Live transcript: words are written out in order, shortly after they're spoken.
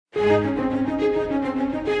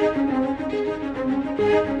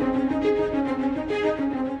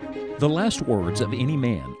The last words of any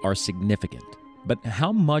man are significant, but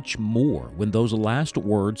how much more when those last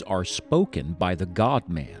words are spoken by the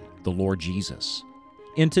God-man, the Lord Jesus?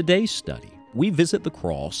 In today's study, we visit the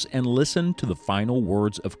cross and listen to the final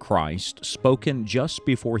words of Christ spoken just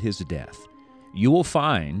before his death. You will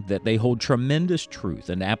find that they hold tremendous truth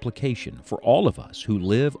and application for all of us who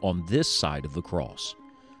live on this side of the cross.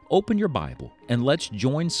 Open your Bible and let's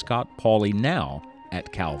join Scott Pauley now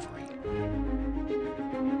at Calvary.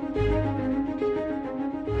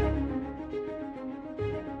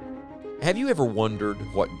 Have you ever wondered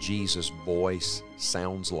what Jesus' voice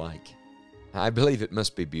sounds like? I believe it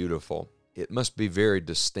must be beautiful. It must be very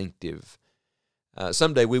distinctive.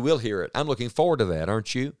 Someday we will hear it. I'm looking forward to that,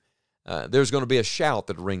 aren't you? There's going to be a shout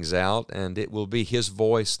that rings out, and it will be his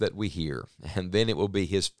voice that we hear, and then it will be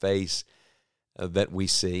his face that we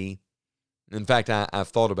see. In fact, I've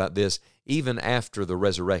thought about this even after the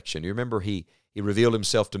resurrection. You remember he revealed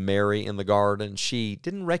himself to Mary in the garden. She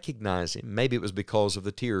didn't recognize him. Maybe it was because of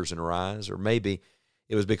the tears in her eyes, or maybe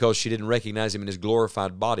it was because she didn't recognize him in his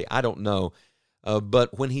glorified body. I don't know.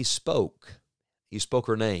 But when he spoke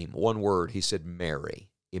her name, one word. He said, Mary.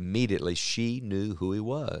 Immediately she knew who he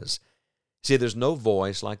was. See, there's no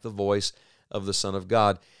voice like the voice of the Son of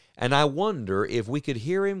God. And I wonder if we could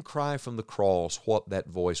hear him cry from the cross, what that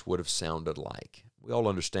voice would have sounded like. We all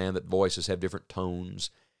understand that voices have different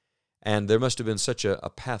tones. And there must have been such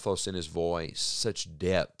a pathos in his voice, such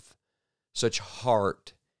depth, such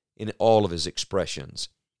heart in all of his expressions.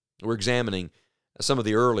 We're examining some of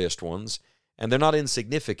the earliest ones, and they're not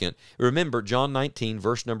insignificant. Remember, John 19,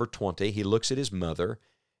 verse number 20, he looks at his mother,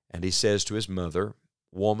 and he says to his mother,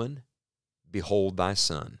 Woman, behold thy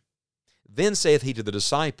son. Then saith he to the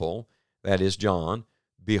disciple, that is John,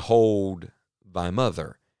 Behold thy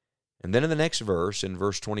mother. And then in the next verse, in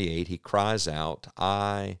verse 28, he cries out,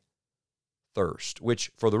 I thirst,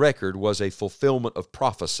 which, for the record, was a fulfillment of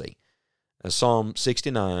prophecy. Psalm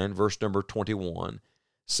 69, verse number 21,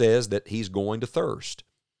 says that he's going to thirst.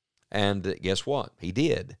 And guess what? He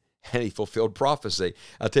did. And he fulfilled prophecy.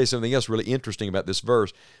 I'll tell you something else really interesting about this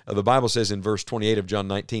verse. The Bible says in verse 28 of John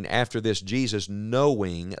 19, After this Jesus,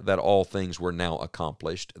 knowing that all things were now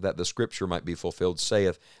accomplished, that the Scripture might be fulfilled,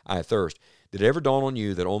 saith, I thirst. Did it ever dawn on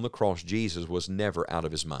you that on the cross Jesus was never out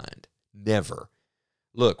of his mind? Never.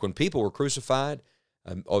 Look, when people were crucified,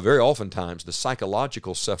 very oftentimes the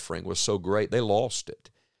psychological suffering was so great they lost it.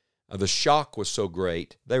 The shock was so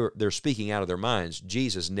great, they're speaking out of their minds.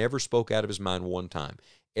 Jesus never spoke out of his mind one time.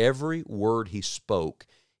 Every word he spoke,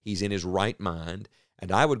 he's in his right mind.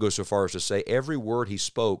 And I would go so far as to say every word he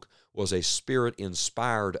spoke was a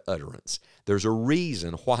Spirit-inspired utterance. There's a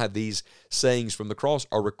reason why these sayings from the cross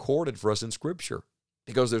are recorded for us in Scripture,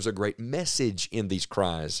 because there's a great message in these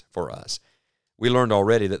cries for us. We learned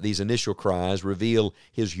already that these initial cries reveal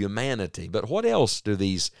his humanity. But what else do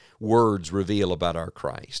these words reveal about our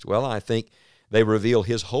Christ? Well, I think they reveal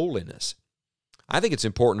his holiness. I think it's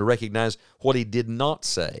important to recognize what he did not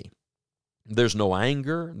say. There's no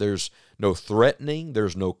anger, there's no threatening,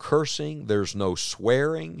 there's no cursing, there's no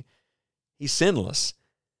swearing. He's sinless.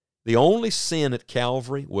 The only sin at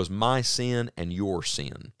Calvary was my sin and your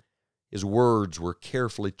sin. His words were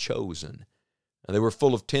carefully chosen. And they were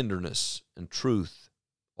full of tenderness and truth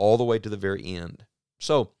all the way to the very end.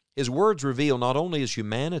 So his words reveal not only his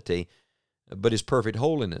humanity, but his perfect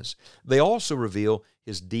holiness. They also reveal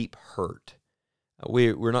his deep hurt.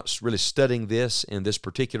 We're not really studying this in this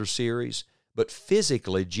particular series, but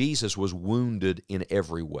physically Jesus was wounded in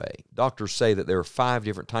every way. Doctors say that there are 5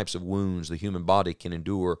 different types of wounds the human body can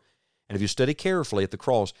endure. And if you study carefully at the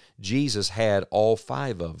cross, Jesus had all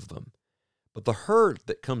 5 of them. But the hurt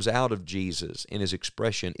that comes out of Jesus in his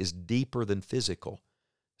expression is deeper than physical.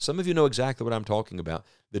 Some of you know exactly what I'm talking about.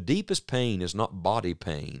 The deepest pain is not body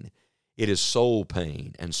pain. It is soul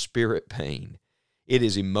pain and spirit pain. It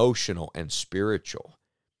is emotional and spiritual.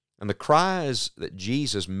 And the cries that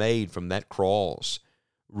Jesus made from that cross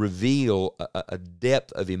reveal a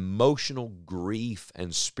depth of emotional grief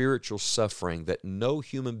and spiritual suffering that no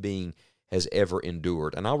human being has ever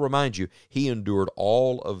endured. And I'll remind you, he endured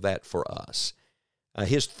all of that for us.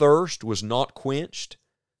 His thirst was not quenched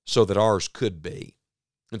so that ours could be.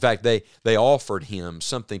 In fact, they offered him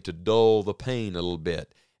something to dull the pain a little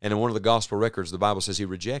bit. And in one of the gospel records, the Bible says he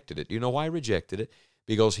rejected it. You know why he rejected it?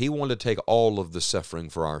 Because he wanted to take all of the suffering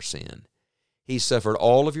for our sin. He suffered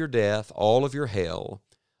all of your death, all of your hell,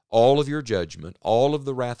 all of your judgment, all of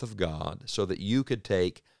the wrath of God, so that you could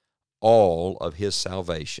take all of his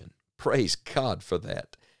salvation. Praise God for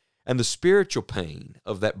that. And the spiritual pain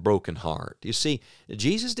of that broken heart. You see,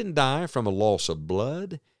 Jesus didn't die from a loss of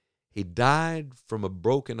blood. He died from a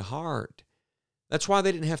broken heart. That's why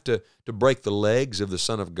they didn't have to break the legs of the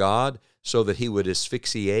Son of God so that he would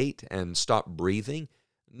asphyxiate and stop breathing.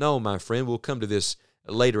 No, my friend, we'll come to this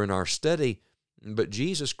later in our study, but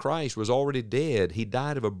Jesus Christ was already dead. He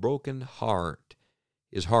died of a broken heart.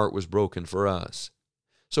 His heart was broken for us.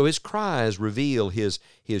 So his cries reveal his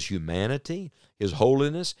humanity, his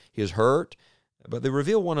holiness, his hurt, but they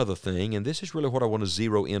reveal one other thing, and this is really what I want to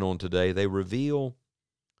zero in on today. They reveal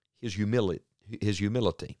his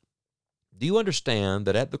humility. Do you understand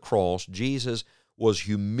that at the cross, Jesus was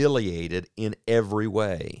humiliated in every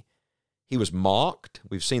way? He was mocked.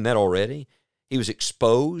 We've seen that already. He was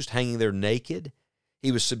exposed, hanging there naked.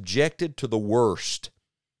 He was subjected to the worst.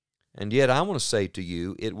 And yet I want to say to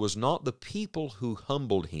you, it was not the people who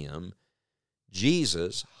humbled him.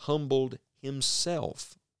 Jesus humbled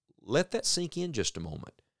himself. Let that sink in just a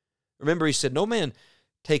moment. Remember, he said, no man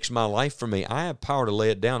takes my life from me. I have power to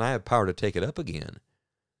lay it down. I have power to take it up again.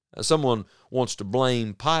 Someone wants to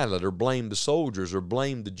blame Pilate or blame the soldiers or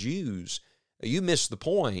blame the Jews. You miss the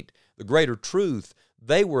point. The greater truth,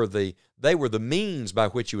 they were the means by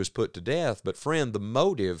which he was put to death. But friend, the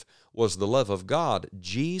motive was the love of God.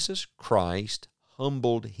 Jesus Christ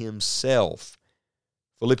humbled himself.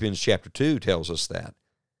 Philippians chapter 2 tells us that.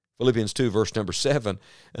 Philippians 2 verse number 7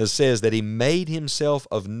 says that he made himself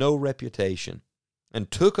of no reputation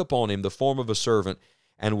and took upon him the form of a servant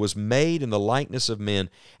and was made in the likeness of men,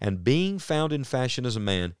 and being found in fashion as a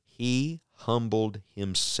man, he humbled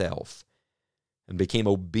himself and became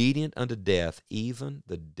obedient unto death, even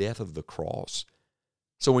the death of the cross.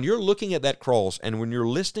 So when you're looking at that cross and when you're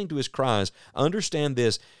listening to his cries, understand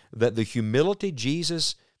this, that the humility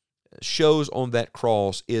Jesus shows on that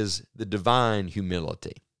cross is the divine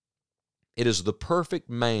humility. It is the perfect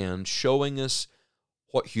man showing us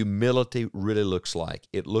what humility really looks like.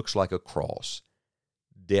 It looks like a cross.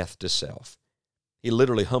 Death to self. He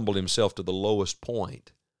literally humbled himself to the lowest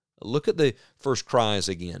point. Look at the first cries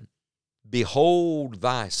again. Behold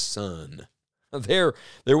thy Son. There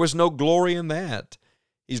was no glory in that.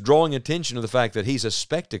 He's drawing attention to the fact that he's a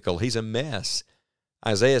spectacle. He's a mess.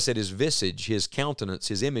 Isaiah said his visage, his countenance,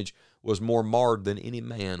 his image was more marred than any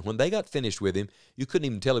man. When they got finished with him, you couldn't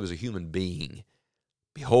even tell he was a human being.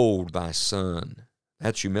 Behold thy Son.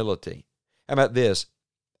 That's humility. How about this?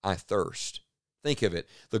 I thirst. Think of it.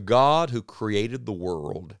 The God who created the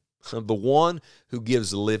world, the one who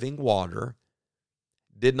gives living water,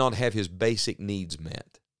 did not have his basic needs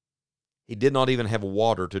met. He did not even have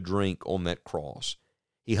water to drink on that cross.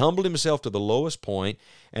 He humbled himself to the lowest point,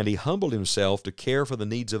 and he humbled himself to care for the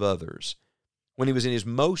needs of others. When he was in his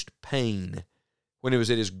most pain, when he was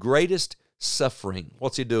at his greatest suffering,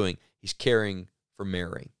 what's he doing? He's caring for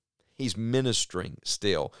Mary. He's ministering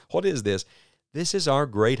still. What is this? This is our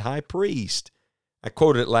great high priest. I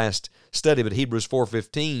quoted it last study, but Hebrews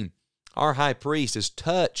 4:15, our high priest is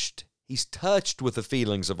touched. He's touched with the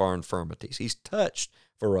feelings of our infirmities. He's touched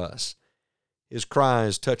for us. His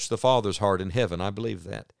cries touch the Father's heart in heaven. I believe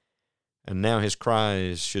that. And now his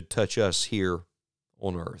cries should touch us here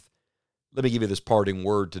on earth. Let me give you this parting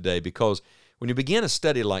word today, because when you begin a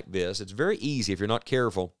study like this, it's very easy, if you're not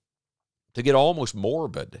careful, to get almost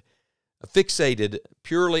morbid, fixated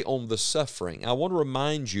purely on the suffering. I want to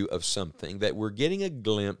remind you of something, that we're getting a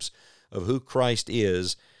glimpse of who Christ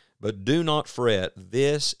is, but do not fret.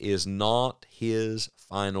 This is not his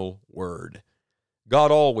final word.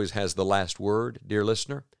 God always has the last word, dear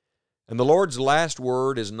listener. And the Lord's last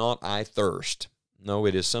word is not, I thirst. No,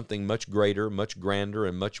 it is something much greater, much grander,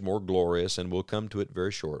 and much more glorious, and we'll come to it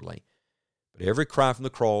very shortly. But every cry from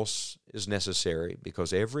the cross is necessary,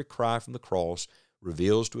 because every cry from the cross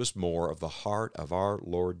reveals to us more of the heart of our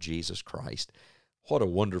Lord Jesus Christ. What a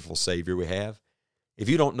wonderful Savior we have. If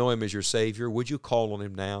you don't know him as your Savior, would you call on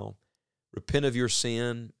him now? Repent of your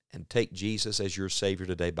sin and take Jesus as your Savior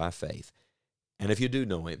today by faith. And if you do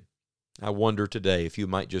know him, I wonder today if you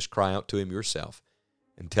might just cry out to him yourself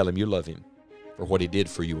and tell him you love him for what he did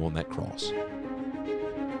for you on that cross.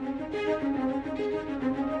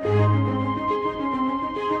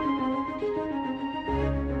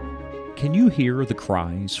 Can you hear the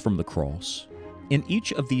cries from the cross? In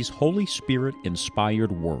each of these Holy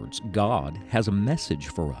Spirit-inspired words, God has a message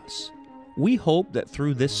for us. We hope that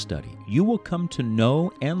through this study, you will come to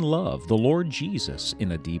know and love the Lord Jesus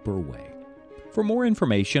in a deeper way. For more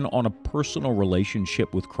information on a personal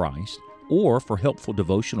relationship with Christ, or for helpful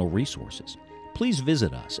devotional resources, please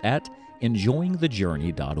visit us at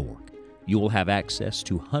enjoyingthejourney.org. You will have access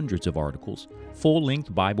to hundreds of articles,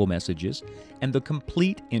 full-length Bible messages, and the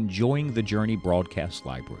complete Enjoying the Journey broadcast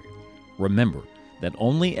library. Remember that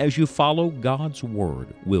only as you follow God's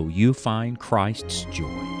Word will you find Christ's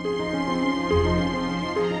joy.